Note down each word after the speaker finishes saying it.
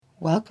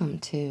Welcome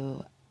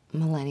to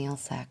Millennial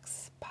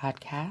Sex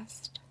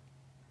Podcast.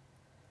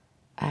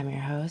 I'm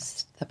your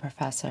host, the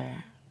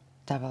Professor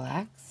Double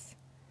X,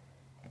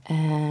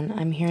 and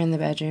I'm here in the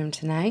bedroom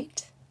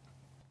tonight.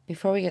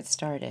 Before we get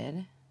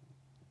started,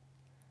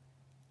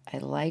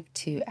 I'd like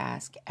to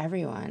ask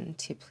everyone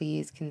to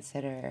please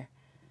consider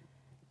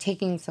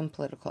taking some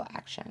political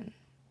action.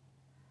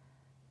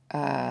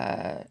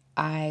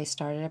 I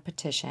started a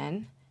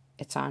petition.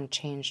 It's on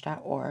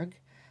change.org.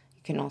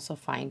 You can also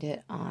find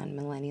it on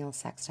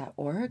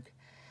millennialsex.org.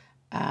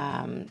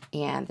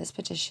 And this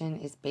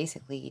petition is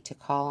basically to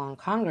call on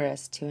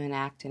Congress to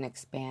enact and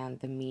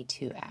expand the Me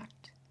Too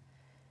Act.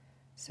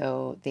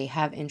 So they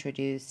have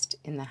introduced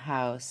in the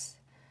House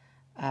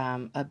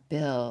a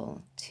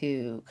bill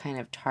to kind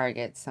of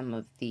target some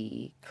of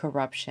the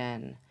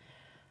corruption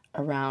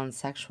around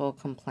sexual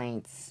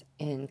complaints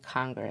in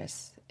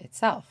Congress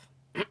itself.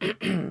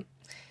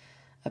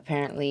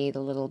 Apparently, the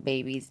little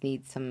babies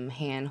need some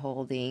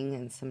hand-holding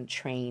and some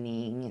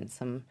training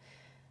and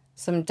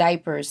some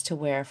diapers to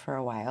wear for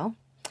a while.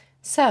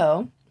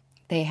 So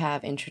they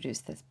have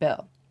introduced this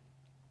bill.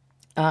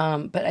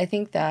 But I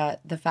think that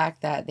the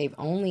fact that they've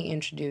only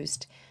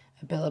introduced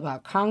a bill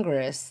about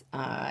Congress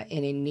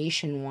in a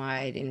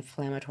nationwide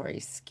inflammatory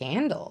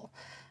scandal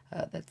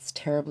that's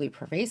terribly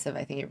pervasive,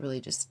 I think it really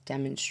just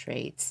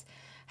demonstrates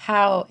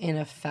how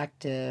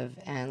ineffective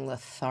and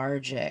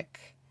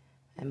lethargic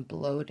and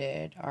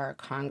bloated our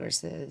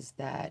Congresses,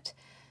 that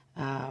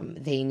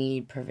they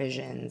need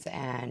provisions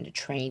and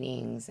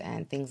trainings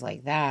and things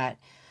like that,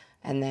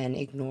 and then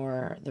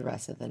ignore the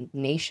rest of the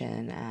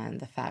nation and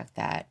the fact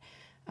that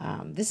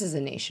this is a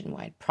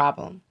nationwide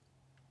problem.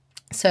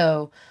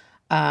 So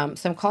I'm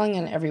calling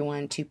on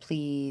everyone to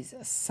please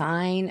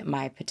sign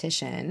my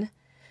petition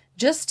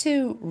just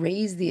to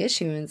raise the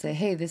issue and say,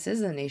 hey, this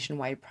is a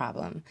nationwide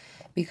problem,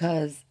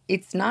 because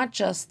it's not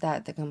just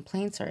that the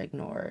complaints are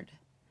ignored.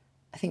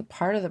 I think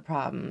part of the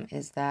problem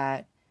is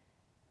that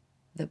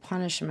the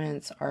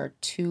punishments are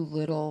too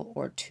little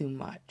or too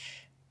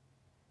much.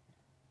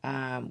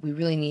 We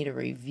really need a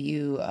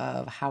review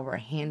of how we're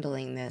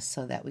handling this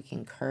so that we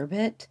can curb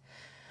it.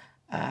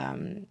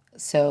 For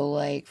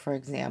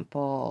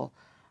example,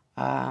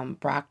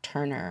 Brock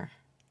Turner.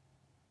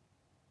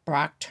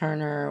 Brock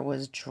Turner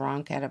was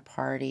drunk at a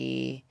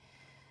party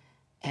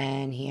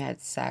and he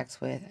had sex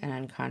with an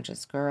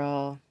unconscious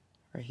girl,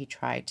 or he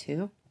tried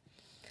to.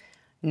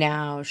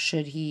 Now,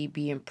 should he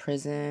be in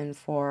prison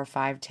for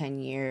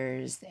 5-10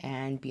 years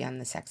and be on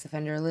the sex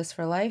offender list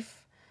for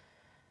life?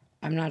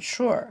 I'm not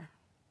sure.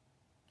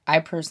 I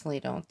personally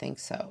don't think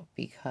so,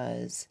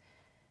 because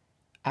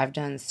I've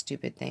done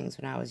stupid things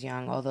when I was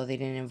young, although they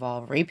didn't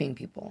involve raping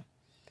people.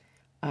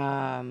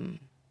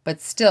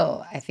 But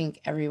still, I think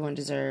everyone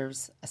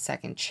deserves a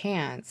second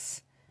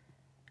chance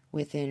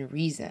within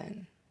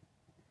reason.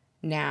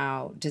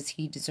 Now, does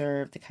he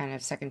deserve the kind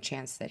of second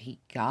chance that he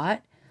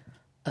got?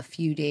 A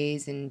few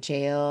days in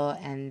jail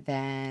and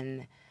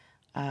then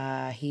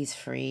he's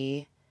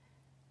free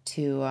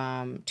to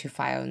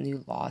file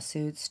new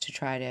lawsuits to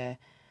try to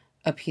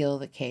appeal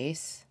the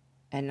case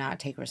and not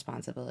take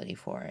responsibility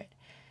for it.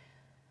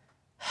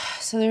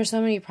 So there's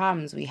so many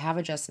problems. We have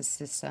a justice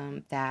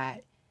system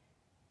that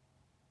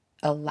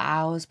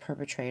allows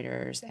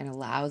perpetrators and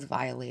allows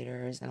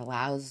violators and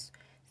allows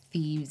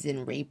thieves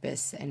and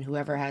rapists and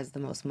whoever has the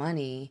most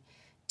money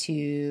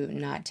to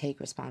not take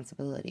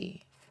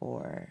responsibility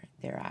for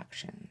their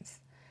actions.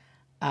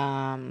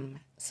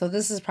 So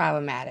this is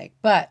problematic,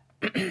 but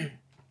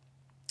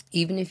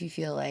even if you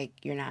feel like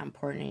you're not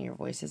important and your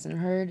voice isn't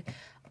heard,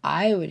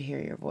 I would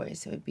hear your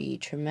voice. It would be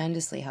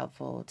tremendously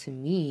helpful to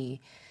me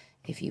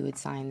if you would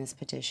sign this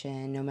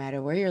petition, no matter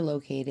where you're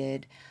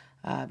located,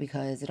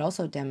 because it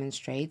also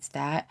demonstrates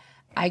that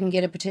I can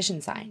get a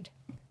petition signed,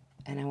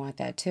 and I want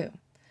that too.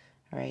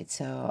 All right,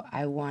 so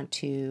I want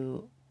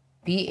to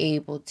be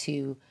able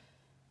to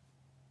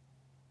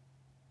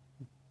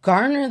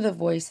garner the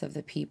voice of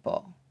the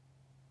people.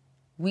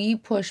 We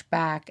push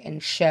back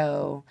and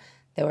show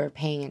that we're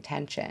paying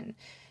attention.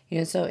 You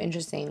know, it's so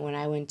interesting. When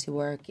I went to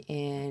work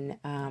in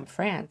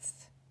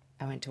France,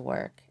 I went to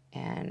work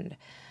and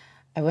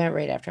I went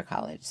right after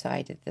college. So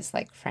I did this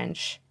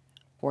French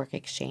work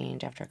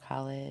exchange after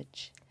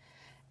college.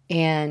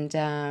 And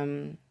I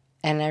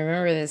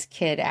remember this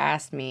kid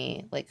asked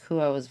me who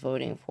I was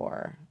voting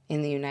for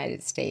in the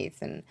United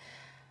States. And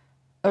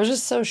I was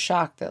just so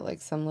shocked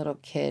that some little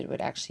kid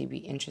would actually be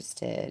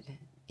interested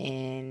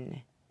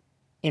in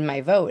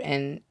my vote,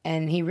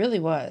 and he really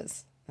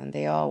was, and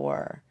they all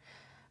were.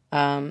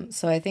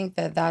 So I think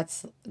that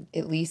that's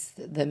at least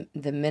the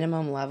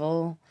minimum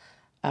level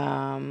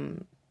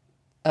of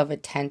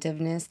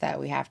attentiveness that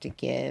we have to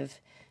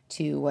give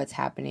to what's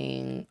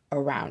happening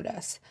around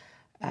us,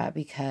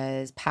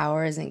 because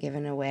power isn't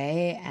given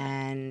away,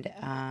 and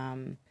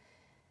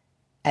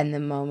the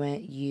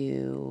moment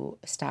you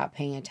stop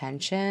paying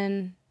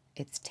attention,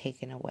 it's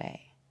taken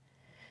away.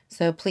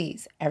 So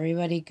please,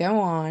 everybody go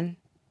on,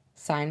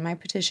 sign my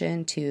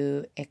petition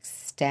to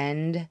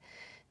extend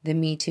the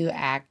Me Too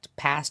Act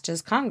passed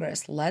just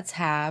Congress. Let's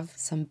have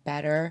some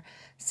better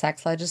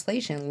sex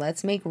legislation.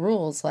 Let's make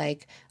rules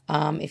like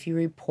if you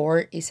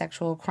report a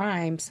sexual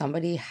crime,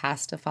 somebody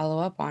has to follow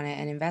up on it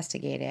and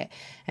investigate it.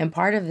 And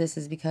part of this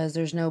is because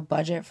there's no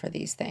budget for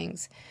these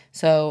things.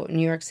 So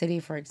New York City,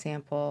 for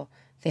example,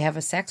 they have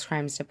a sex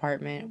crimes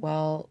department.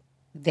 Well,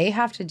 they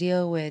have to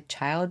deal with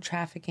child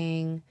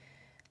trafficking,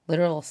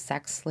 literal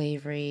sex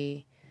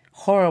slavery,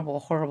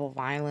 horrible, horrible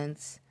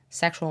violence,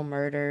 sexual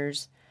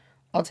murders,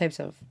 all types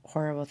of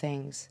horrible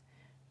things.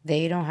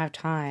 They don't have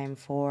time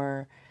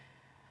for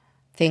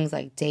things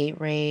like date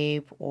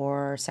rape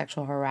or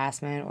sexual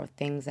harassment or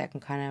things that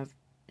can kind of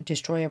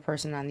destroy a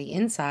person on the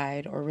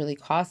inside or really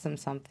cost them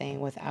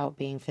something without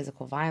being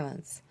physical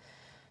violence.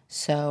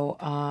 So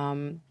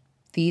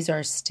these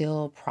are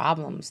still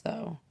problems,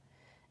 though.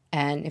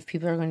 And if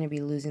people are going to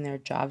be losing their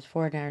jobs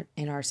for it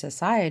in our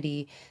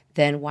society,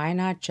 then why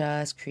not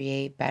just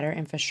create better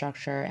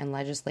infrastructure and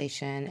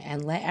legislation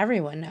and let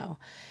everyone know?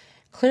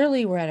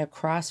 Clearly, we're at a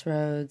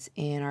crossroads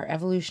in our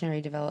evolutionary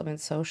development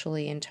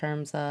socially in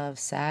terms of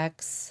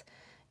sex,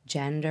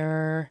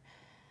 gender,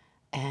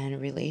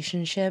 and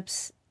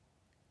relationships.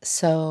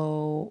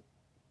 So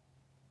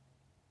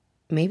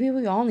maybe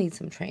we all need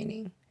some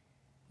training.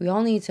 We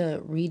all need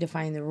to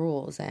redefine the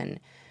rules and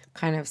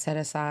kind of set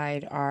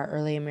aside our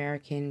early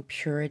American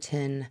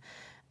Puritan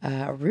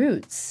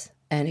roots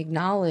and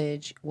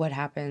acknowledge what's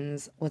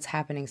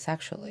happening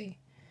sexually.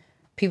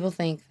 People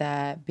think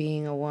that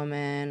being a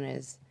woman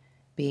is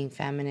being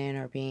feminine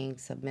or being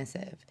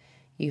submissive.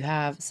 You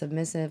have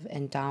submissive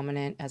and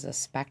dominant as a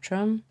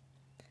spectrum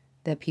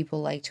that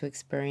people like to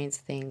experience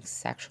things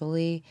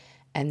sexually,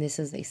 and this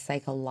is a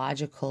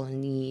psychological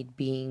need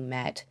being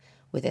met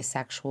with a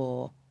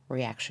sexual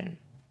reaction.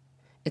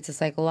 It's a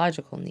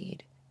psychological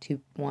need to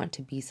want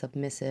to be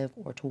submissive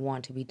or to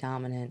want to be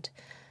dominant.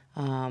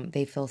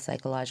 They feel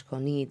psychological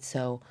needs.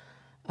 So,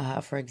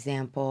 for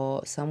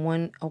example,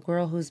 a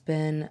girl who's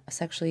been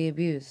sexually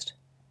abused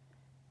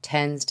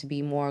tends to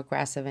be more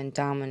aggressive and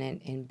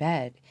dominant in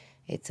bed.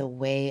 It's a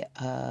way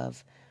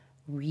of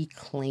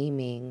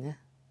reclaiming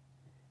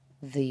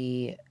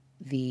the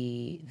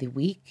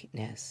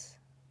weakness,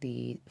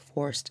 the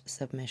forced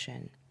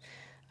submission.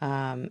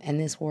 And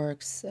this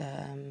works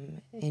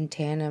in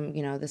tandem,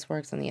 this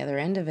works on the other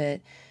end of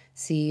it.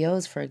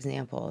 CEOs, for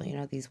example,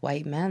 these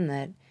white men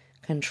that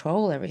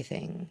control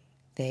everything,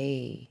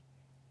 they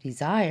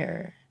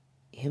desire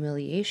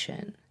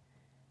humiliation.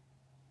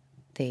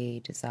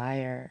 They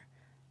desire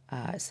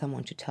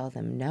someone to tell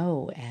them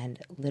no and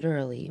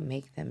literally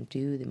make them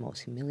do the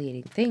most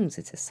humiliating things.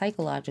 It's a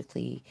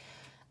psychologically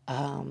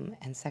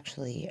and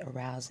sexually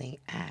arousing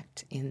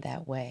act in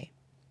that way.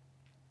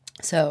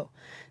 So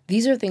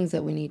these are things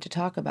that we need to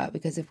talk about,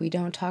 because if we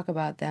don't talk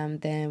about them,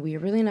 then we're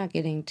really not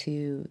getting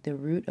to the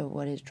root of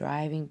what is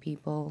driving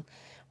people.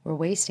 We're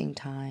wasting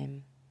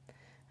time.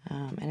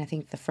 And I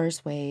think the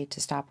first way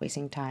to stop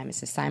wasting time is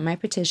to sign my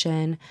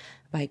petition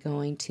by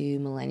going to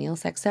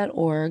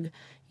millennialsex.org.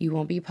 You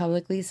won't be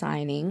publicly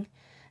signing,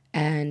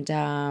 and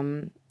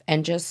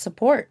just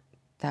support.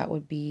 That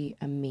would be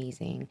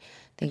amazing.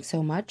 Thanks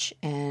so much.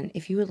 And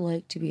if you would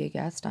like to be a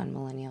guest on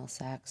Millennial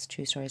Sex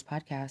True Stories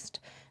podcast,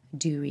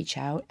 do reach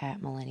out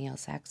at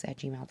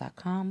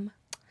millennialsex@gmail.com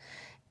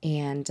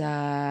and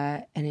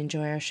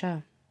enjoy our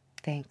show.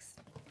 Thanks.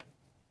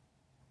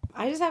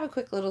 I just have a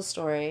quick little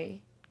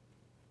story.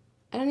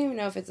 I don't even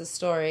know if it's a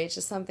story. It's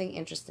just something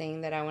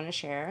interesting that I want to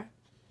share.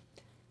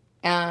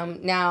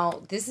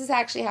 Now, this has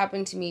actually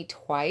happened to me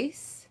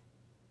twice.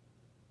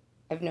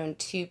 I've known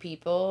two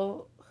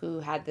people who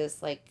had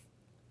this,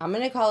 I'm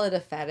going to call it a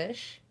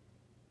fetish.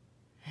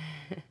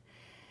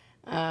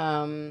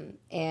 And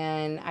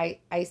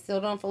I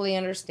still don't fully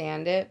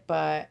understand it,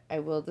 but I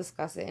will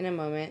discuss it in a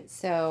moment.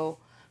 So,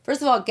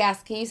 first of all,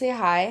 guests, can you say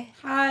hi?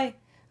 Hi.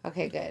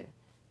 Okay, good.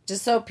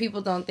 Just so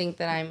people don't think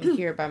that I'm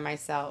here by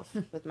myself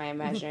with my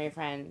imaginary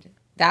friend.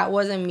 That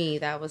wasn't me.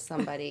 That was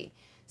somebody.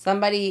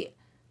 Somebody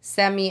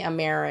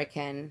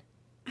semi-American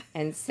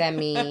and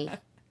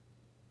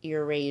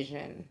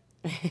semi-Eurasian.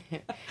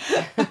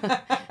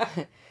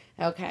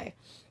 Okay.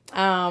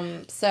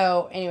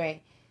 So,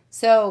 anyway.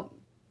 So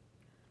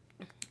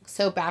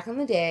back in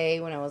the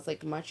day when I was,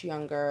 much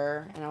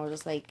younger, and I was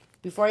just,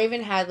 before I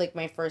even had,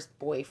 my first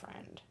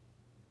boyfriend,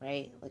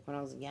 right? When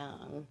I was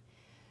young.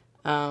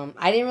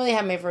 I didn't really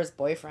have my first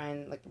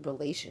boyfriend,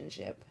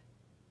 relationship,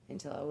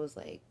 until I was,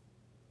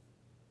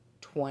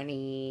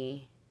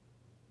 20,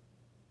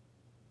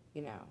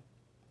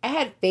 I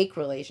had fake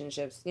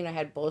relationships, I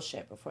had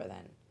bullshit before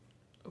then.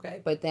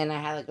 Okay. But then I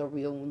had, a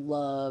real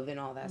love and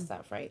all that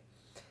stuff, right?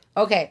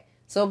 Okay,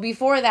 so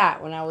before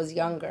that, when I was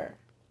younger,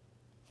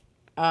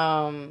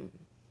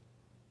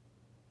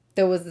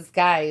 there was this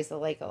guy I used to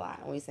like a lot,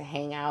 and we used to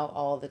hang out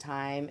all the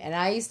time, and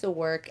I used to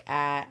work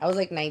I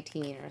was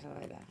 19 or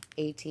something like that,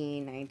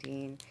 18,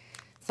 19,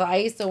 so I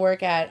used to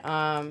work at,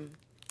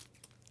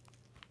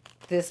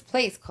 this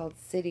place called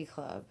City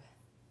Club.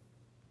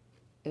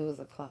 It was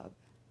a club,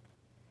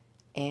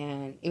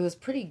 and it was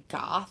pretty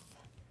goth,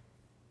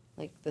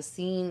 Like the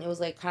scene, it was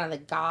like kind of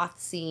the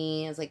goth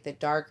scene. It was like the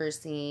darker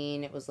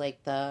scene. It was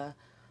like the,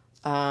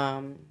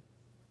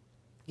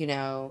 you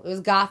know, it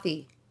was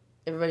gothy.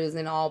 Everybody was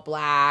in all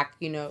black.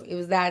 You know, it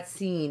was that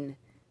scene,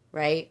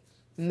 right?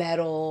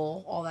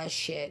 Metal, all that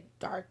shit.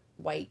 Dark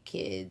white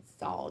kids,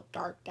 all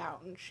darked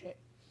out and shit.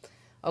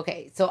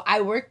 Okay, so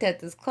I worked at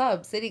this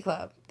club, City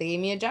Club. They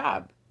gave me a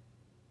job.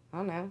 I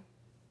don't know.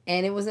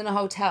 And it was in a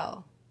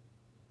hotel.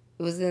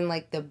 It was in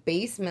like the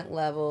basement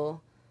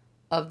level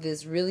of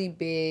this really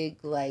big,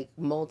 like,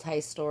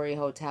 multi-story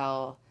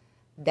hotel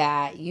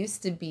that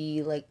used to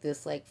be like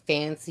this, like,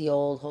 fancy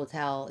old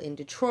hotel in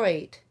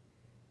Detroit.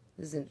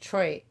 This is in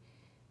Detroit.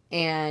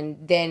 And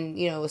then,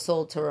 you know, it was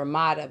sold to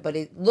Ramada. But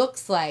it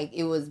looks like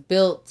it was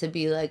built to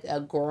be like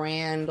a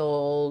grand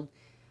old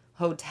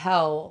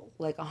hotel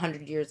like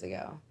 100 years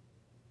ago.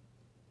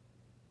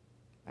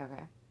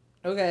 Okay.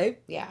 Okay.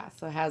 Yeah,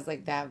 so it has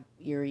like that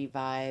eerie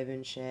vibe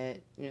and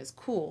shit. You know, it's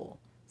cool.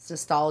 It's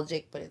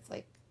nostalgic, but it's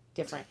like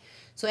different.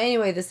 So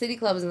anyway, the City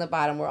Club is in the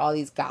bottom where all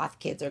these goth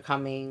kids are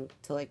coming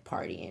to like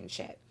party and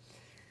shit.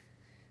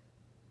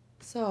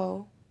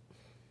 So,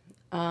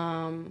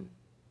 so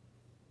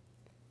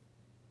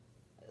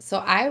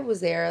I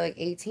was there like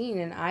 18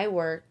 and I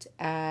worked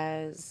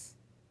as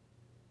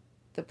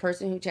the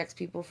person who checks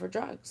people for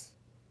drugs.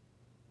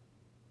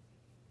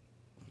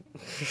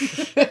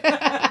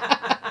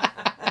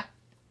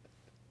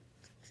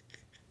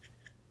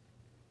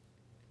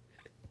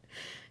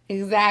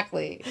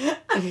 Exactly.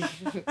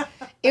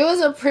 It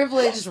was a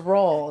privileged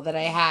role that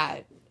I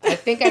had. I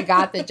think I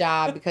got the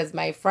job because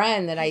my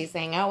friend that I used to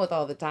hang out with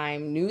all the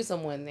time knew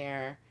someone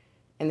there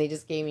and they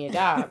just gave me a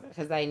job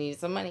because I needed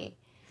some money.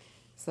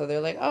 So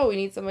they're like, oh, we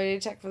need somebody to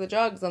check for the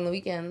drugs on the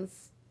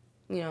weekends.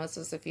 You know, it's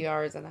just a few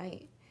hours a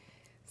night.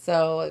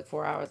 So, like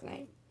 4 hours a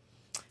night.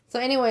 So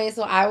anyway,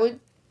 so I would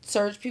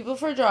search people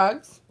for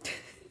drugs,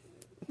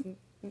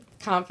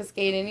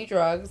 confiscate any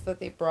drugs that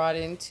they brought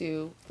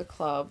into the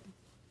club.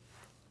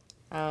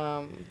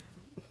 Yeah,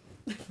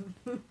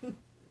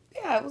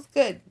 it was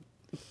good.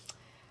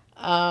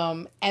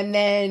 And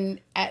then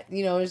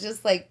it was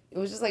just like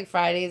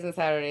Fridays and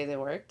Saturdays I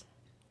worked.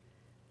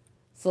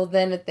 So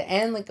then at the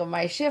end, like of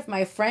my shift,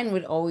 my friend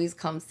would always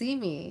come see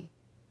me.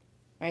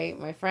 Right?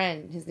 My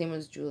friend, his name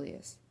was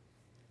Julius.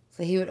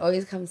 So he would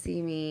always come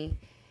see me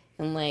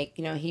and like,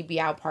 you know, he'd be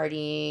out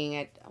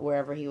partying at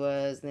wherever he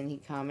was, and then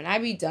he'd come and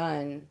I'd be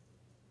done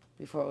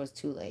before it was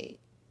too late.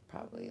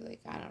 Probably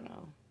like, I don't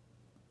know,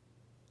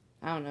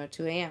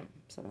 2 a.m.,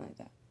 something like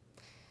that.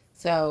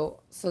 So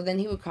then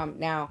he would come.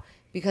 Now,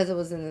 because it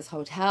was in this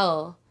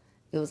hotel,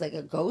 it was like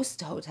a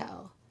ghost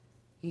hotel.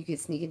 You could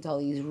sneak into all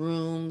these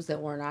rooms that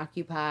weren't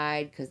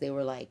occupied because they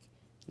were like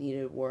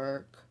needed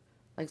work.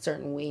 Like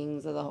certain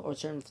wings of or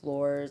certain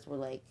floors were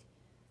like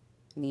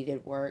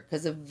needed work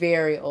because it's a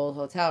very old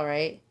hotel,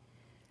 right?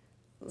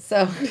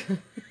 So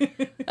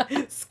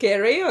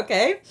scary,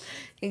 okay?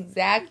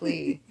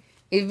 Exactly.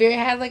 It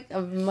had like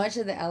much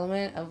of the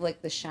element of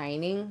like The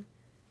Shining.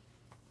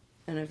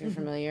 I don't know if you're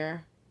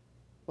familiar.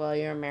 Well,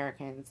 you're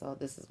American, so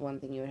this is one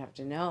thing you would have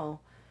to know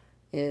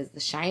is The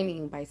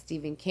Shining by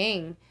Stephen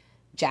King.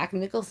 Jack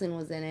Nicholson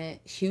was in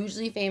it.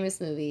 Hugely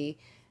famous movie.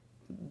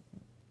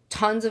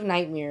 Tons of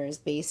nightmares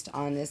based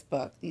on this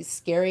book. These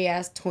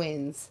scary-ass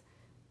twins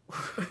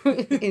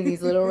in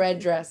these little red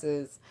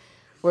dresses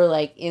were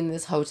like in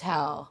this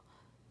hotel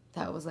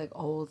that was like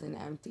old and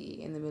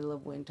empty in the middle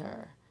of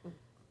winter.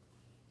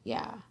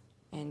 Yeah.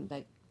 And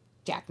like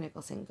Jack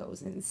Nicholson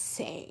goes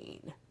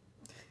insane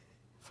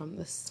from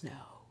the snow.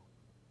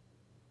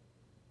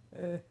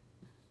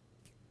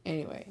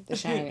 Anyway, The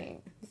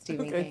Shining,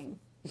 Stephen King.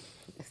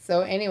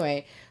 So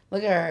anyway,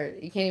 look at her.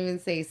 You can't even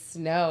say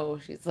snow.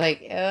 She's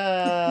like,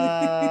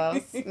 oh,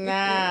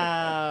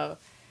 snow.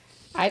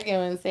 I'd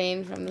go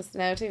insane from the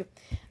snow too.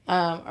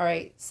 All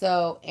right.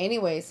 So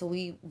anyway, so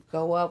we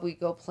go up. We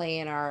go play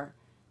in our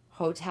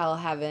hotel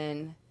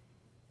heaven.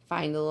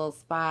 Find a little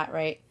spot,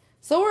 right?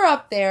 So we're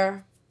up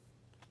there.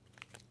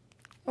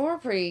 And we're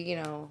pretty,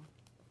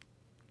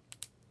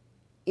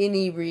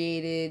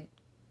 inebriated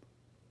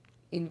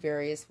in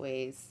various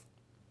ways.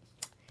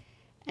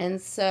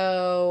 And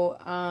so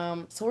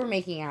we're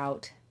making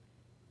out.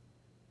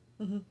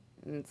 Mm-hmm.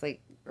 And it's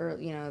like,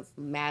 early, it's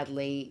mad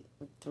late,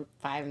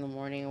 5 a.m.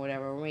 or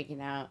whatever. We're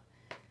making out.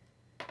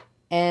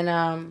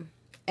 And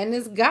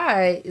this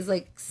guy is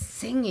like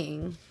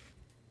singing.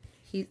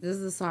 This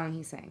is a song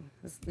he sang.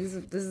 This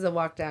is a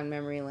walk down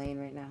memory lane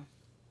right now.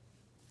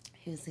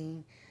 He was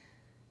singing,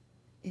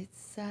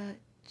 "It's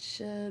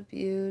such a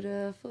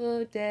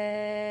beautiful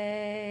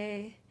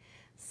day.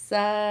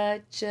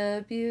 Such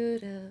a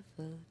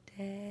beautiful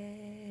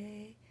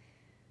day.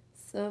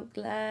 So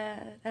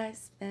glad I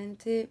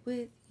spent it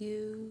with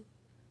you.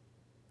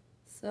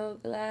 So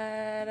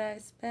glad I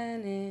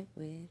spent it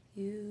with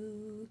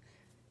you."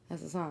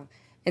 That's the song.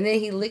 And then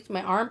he licked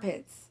my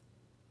armpits.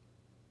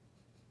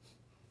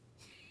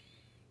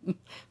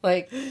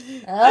 Like,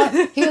 he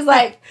was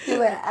like, he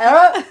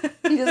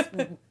just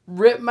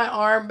ripped my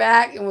arm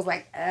back and was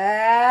like,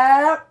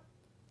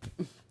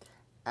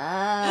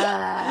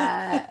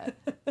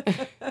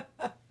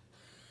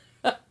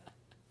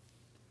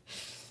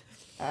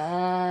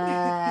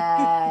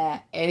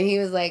 And he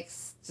was like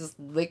just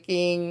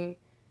licking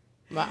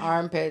my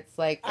armpits,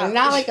 like, and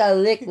not like a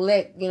lick,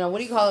 you know, what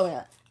do you call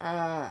it?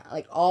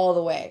 Like all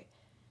the way.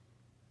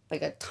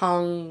 Like a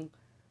tongue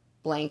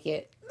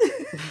blanket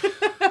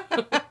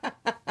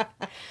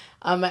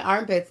on my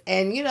armpits.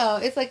 And, you know,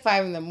 it's like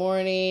 5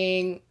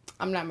 a.m.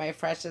 I'm not my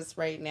freshest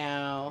right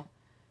now.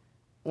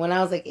 When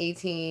I was like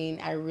 18,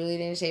 I really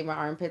didn't shave my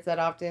armpits that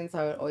often, so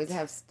I would always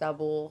have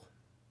stubble.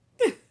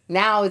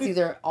 Now it's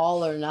either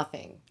all or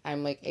nothing.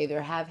 I'm like,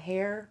 either have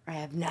hair or I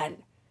have none.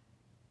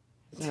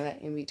 There's no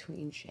that in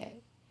between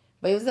shit.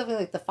 But it was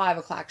definitely like the 5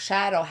 o'clock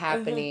shadow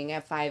happening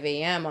at 5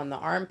 a.m. on the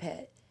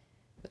armpit.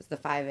 It was the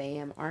 5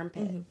 a.m.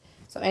 armpit. Mm-hmm.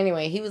 So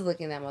anyway, he was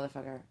licking that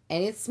motherfucker.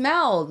 And it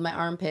smelled my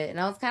armpit. And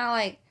I was kind of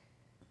like,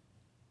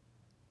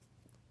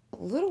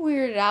 a little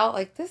weirded out.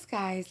 Like, this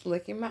guy's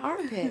licking my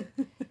armpit.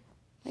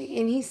 Like,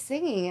 and he's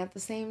singing at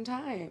the same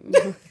time.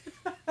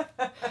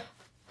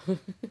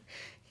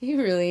 He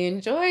really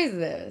enjoys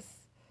this.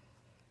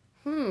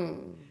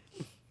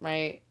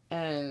 Right?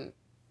 And,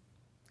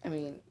 I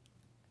mean,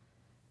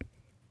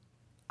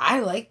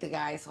 I like the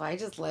guy, so I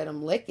just let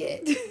him lick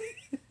it.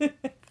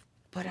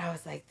 But I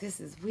was like, this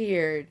is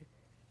weird.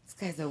 This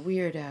guy's a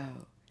weirdo.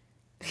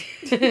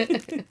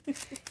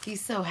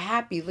 He's so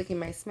happy licking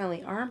my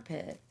smelly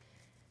armpit.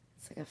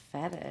 It's like a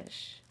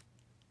fetish.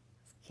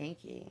 It's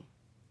kinky.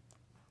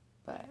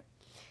 But,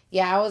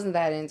 yeah, I wasn't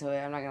that into it.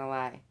 I'm not going to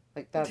lie.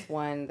 Like, that's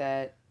one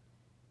that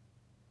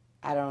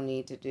I don't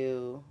need to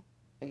do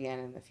again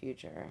in the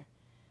future.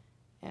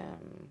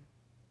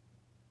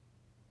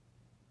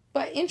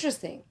 But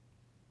interesting.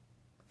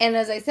 And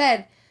as I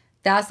said,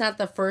 that's not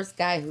the first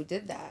guy who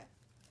did that.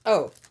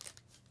 Oh.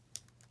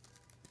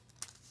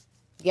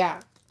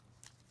 Yeah.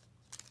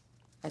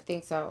 I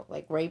think so.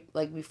 Like, right,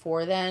 like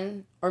before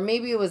then. Or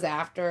maybe it was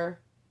after.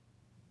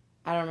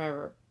 I don't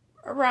remember.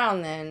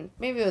 Around then.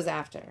 Maybe it was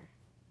after.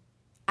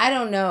 I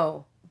don't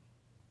know.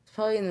 It's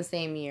probably in the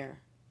same year.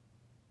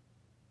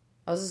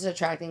 I was just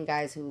attracting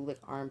guys who lick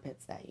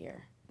armpits that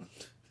year.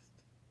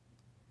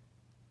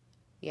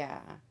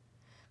 Yeah.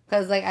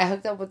 Because, like, I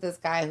hooked up with this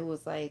guy who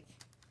was, like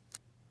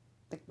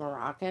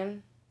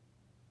Moroccan.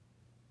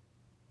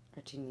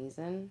 Or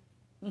Tunisian.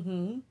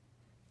 Mm-hmm.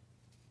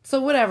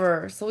 So,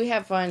 whatever. So, we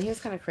had fun. He was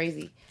kind of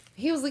crazy.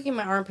 He was licking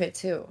my armpit,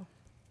 too.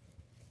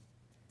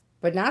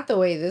 But not the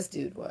way this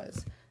dude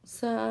was.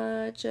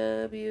 Such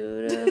a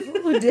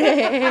beautiful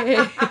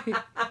day.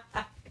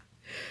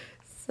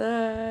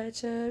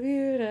 Such a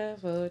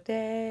beautiful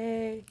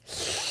day.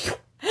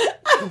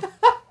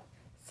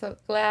 So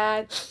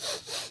glad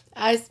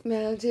I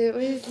smelled it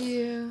with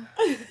you.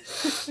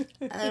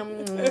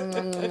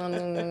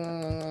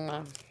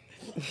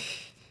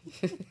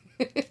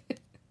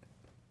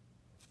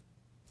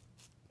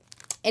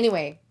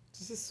 Anyway.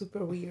 This is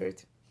super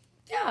weird.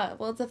 Yeah,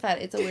 well,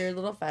 it's a weird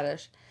little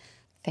fetish.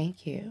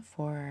 Thank you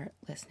for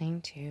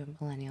listening to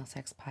Millennial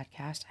Sex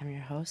Podcast. I'm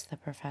your host, the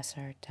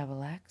Professor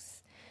Double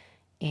X,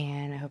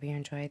 and I hope you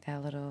enjoyed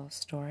that little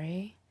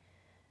story.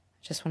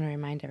 I just want to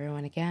remind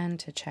everyone again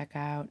to check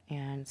out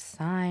and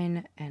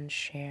sign and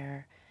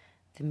share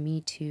the Me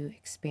Too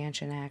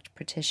Expansion Act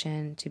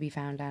petition to be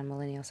found on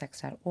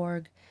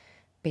millennialsex.org,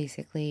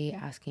 basically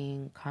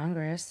asking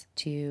Congress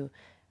to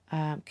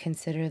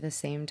consider the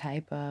same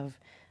type of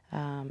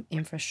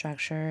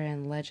infrastructure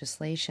and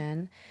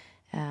legislation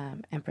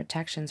and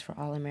protections for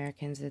all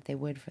Americans that they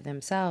would for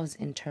themselves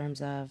in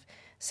terms of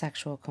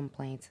sexual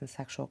complaints and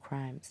sexual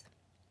crimes.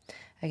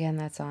 Again,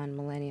 that's on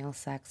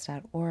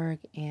millennialsex.org,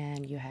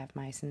 and you have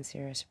my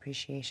sincerest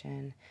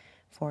appreciation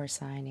for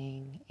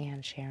signing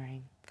and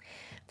sharing.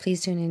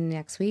 Please tune in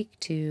next week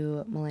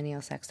to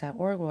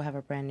millennialsex.org. We'll have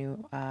a brand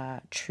new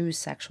true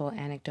sexual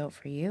anecdote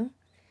for you.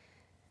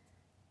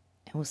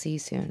 And we'll see you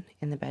soon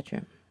in the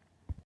bedroom.